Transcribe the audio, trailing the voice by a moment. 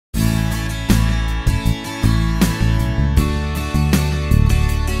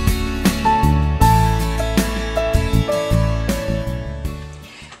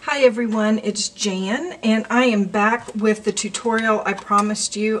Hi everyone, it's Jan and I am back with the tutorial I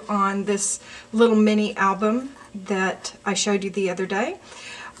promised you on this little mini album that I showed you the other day.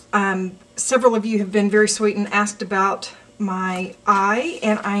 Several of you have been very sweet and asked about my eye,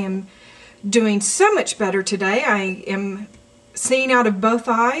 and I am doing so much better today. I am seeing out of both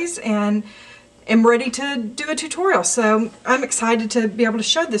eyes and am ready to do a tutorial, so I'm excited to be able to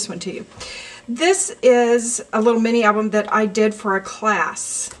show this one to you. This is a little mini album that I did for a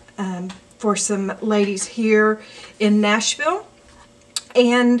class for some ladies here in Nashville,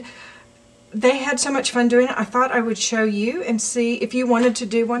 and they had so much fun doing it. I thought I would show you and see if you wanted to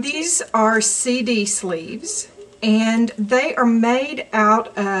do one. These are CD sleeves, and they are made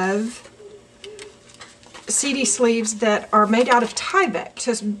out of CD sleeves that are made out of Tyvek.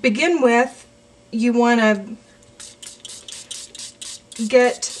 To begin with, you want to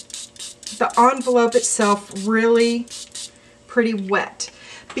get the envelope itself really pretty wet,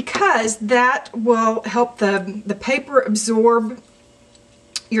 because that will help the paper absorb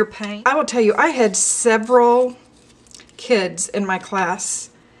your paint. I will tell you, I had several kids in my class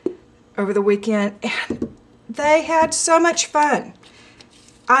over the weekend and they had so much fun.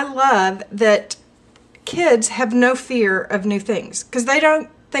 I love that kids have no fear of new things because they don't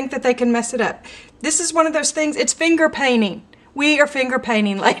think that they can mess it up. This is one of those things, it's finger painting. We are finger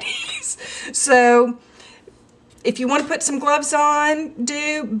painting ladies. So if you want to put some gloves on,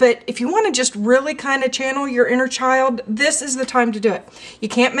 do, but if you want to just really kind of channel your inner child, this is the time to do it. You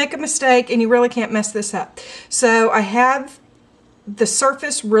can't make a mistake and you really can't mess this up. So I have the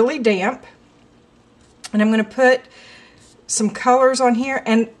surface really damp, and I'm going to put some colors on here,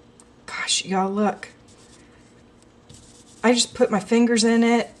 and gosh, y'all look. I just put my fingers in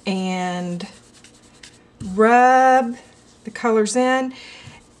it and rub the colors in,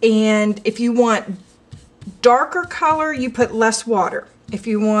 and if you want darker color, you put less water. If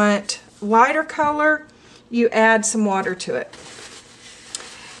you want lighter color, you add some water to it.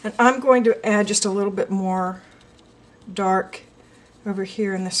 And I'm going to add just a little bit more dark over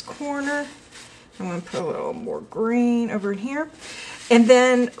here in this corner. I'm going to put a little more green over in here. And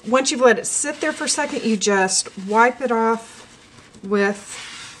then once you've let it sit there for a second, you just wipe it off with...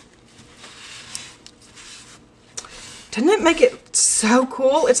 Doesn't it make it so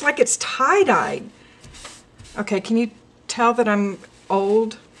cool? It's like it's tie-dyed. Okay, can you tell that I'm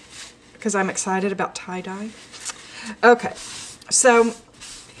old because I'm excited about tie-dye? Okay, so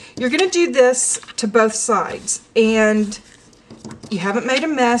you're going to do this to both sides, and you haven't made a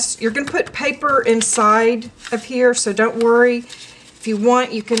mess. You're going to put paper inside of here, so don't worry. If you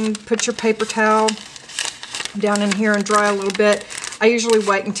want, you can put your paper towel down in here and dry a little bit. I usually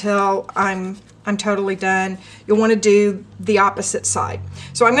wait until I'm totally done. You'll want to do the opposite side.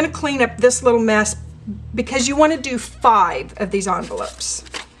 So I'm going to clean up this little mess because you want to do 5 of these envelopes.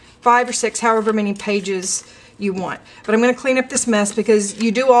 5 or 6, however many pages you want. But I'm going to clean up this mess because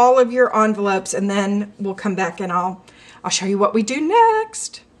you do all of your envelopes, and then we'll come back and I'll show you what we do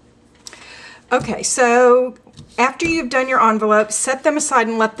next. Okay, so after you've done your envelopes, set them aside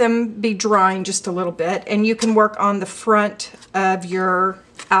and let them be drying just a little bit, and you can work on the front of your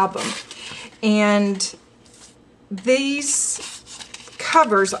album. And these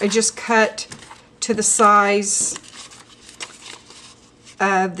covers I just cut to the size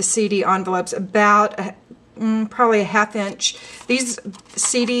of the CD envelopes, about probably a 1/2 inch. These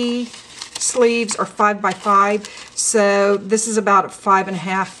CD sleeves are 5 by 5, so this is about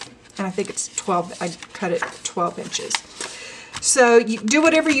 5.5, and I think it's 12. I cut it 12 inches. So you do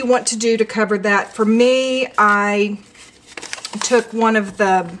whatever you want to do to cover that. For me, I took one of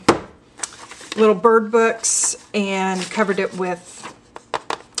the little bird books and covered it with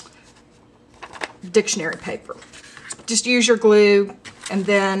dictionary paper. Just use your glue, and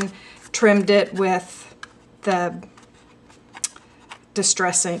then trimmed it with the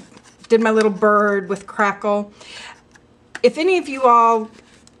Distress ink. Did my little bird with crackle. If any of you all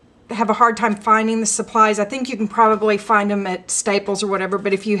have a hard time finding the supplies, I think you can probably find them at Staples or whatever,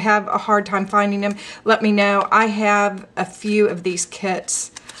 but if you have a hard time finding them, let me know. I have a few of these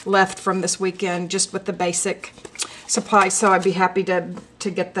kits left from this weekend just with the basic supplies, so I'd be happy to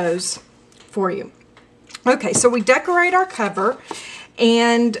get those for you. Okay, so we decorate our cover,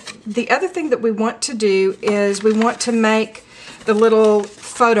 and the other thing that we want to do is we want to make the little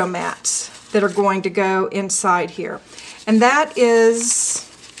photo mats that are going to go inside here, and that is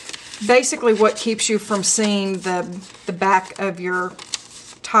basically what keeps you from seeing the back of your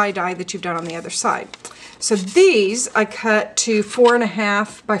tie-dye that you've done on the other side. So these I cut to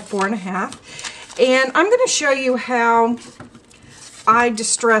 4.5 by 4.5, and I'm going to show you how I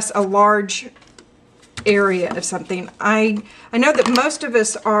distress a large area of something. I know that most of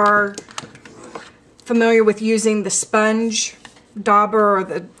us are familiar with using the sponge dauber or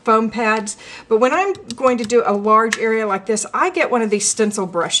the foam pads, but when I'm going to do a large area like this, I get one of these stencil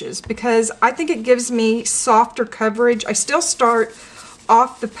brushes because I think it gives me softer coverage. I still start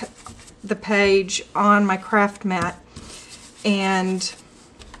off the page on my craft mat and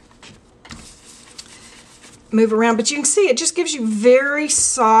move around, but you can see it just gives you very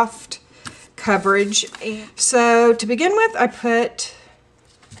soft coverage. So to begin with, I put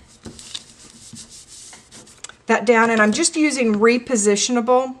that down, and I'm just using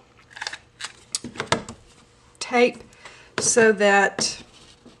repositionable tape so that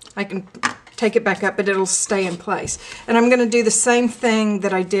I can take it back up, but it'll stay in place. And I'm going to do the same thing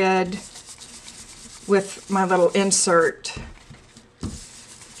that I did with my little insert.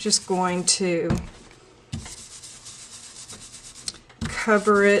 Just going to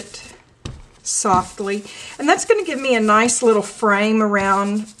cover it softly, and that's going to give me a nice little frame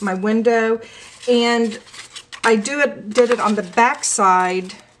around my window. And I did it on the back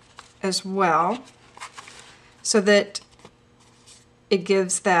side as well, so that it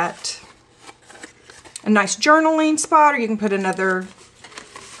gives that a nice journaling spot, or you can put another,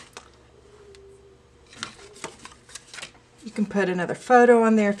 photo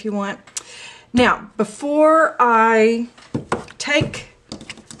on there if you want. Now, before I take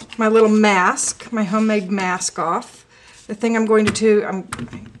my little mask, my homemade mask off, the thing I'm going to do,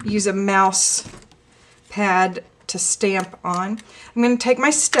 use a mouse pad to stamp on. I'm going to take my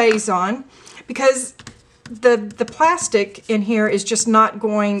stays on because the plastic in here is just not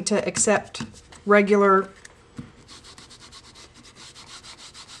going to accept regular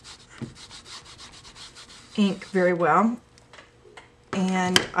ink very well,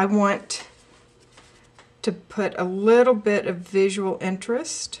 and I want to put a little bit of visual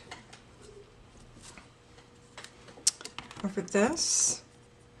interest over this,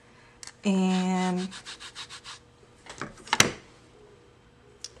 and put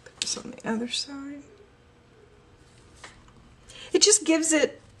this on the other side. It just gives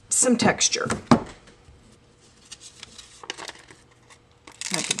it some texture.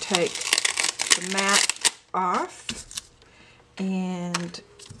 I can take the mat off, and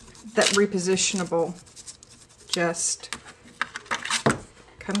that repositionable just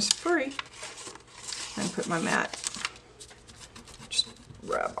comes free, and put my mat, just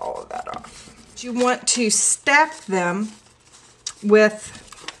rub all of that off. You want to stack them with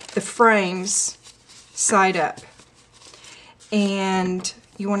the frames side up, and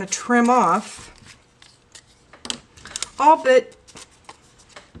you want to trim off all but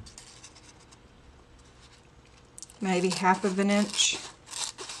maybe 1/2 inch.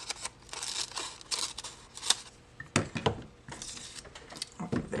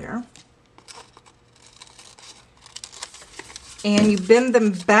 Over there. And you bend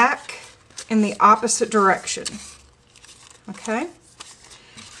them back in the opposite direction. Okay?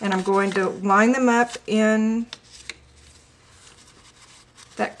 And I'm going to line them up in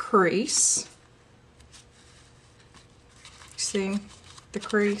that crease. See the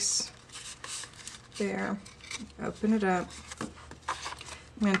crease there? Open it up. I'm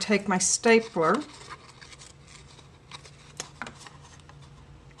going to take my stapler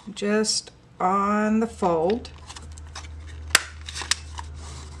just on the fold,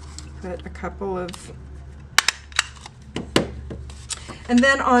 put a couple of, and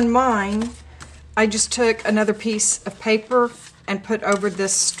then on mine I just took another piece of paper and put over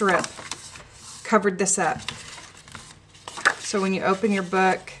this strip, covered this up. So when you open your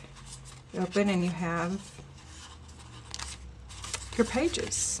book, you open and you have your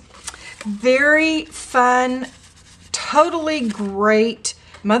pages. Very fun, totally great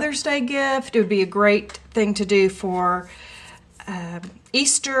Mother's Day gift. It would be a great thing to do for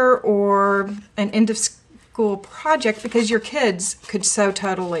Easter or an end of school project, because your kids could so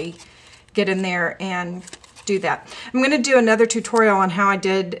totally get in there and do that. I'm going to do another tutorial on how I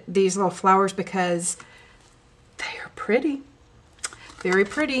did these little flowers because they are pretty, very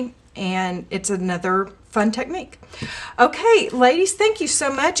pretty, and it's another fun technique. Okay, ladies, thank you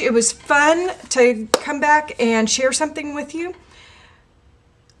so much. It was fun to come back and share something with you.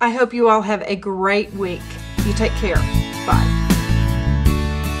 I hope you all have a great week. You take care. Bye.